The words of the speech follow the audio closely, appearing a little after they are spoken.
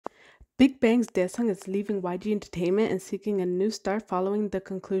Big Bang's Daesung is leaving YG Entertainment and seeking a new start following the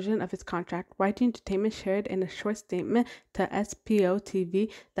conclusion of his contract. YG Entertainment shared in a short statement to SPO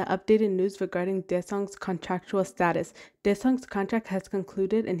the updated news regarding Daesung's contractual status. Daesung's contract has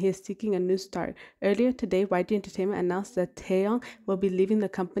concluded and he is seeking a new start. Earlier today, YG Entertainment announced that Taeyong will be leaving the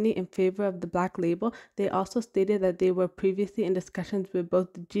company in favor of the Black label. They also stated that they were previously in discussions with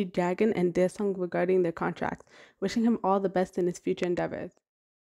both G Dragon and Daesung regarding their contracts, wishing him all the best in his future endeavors.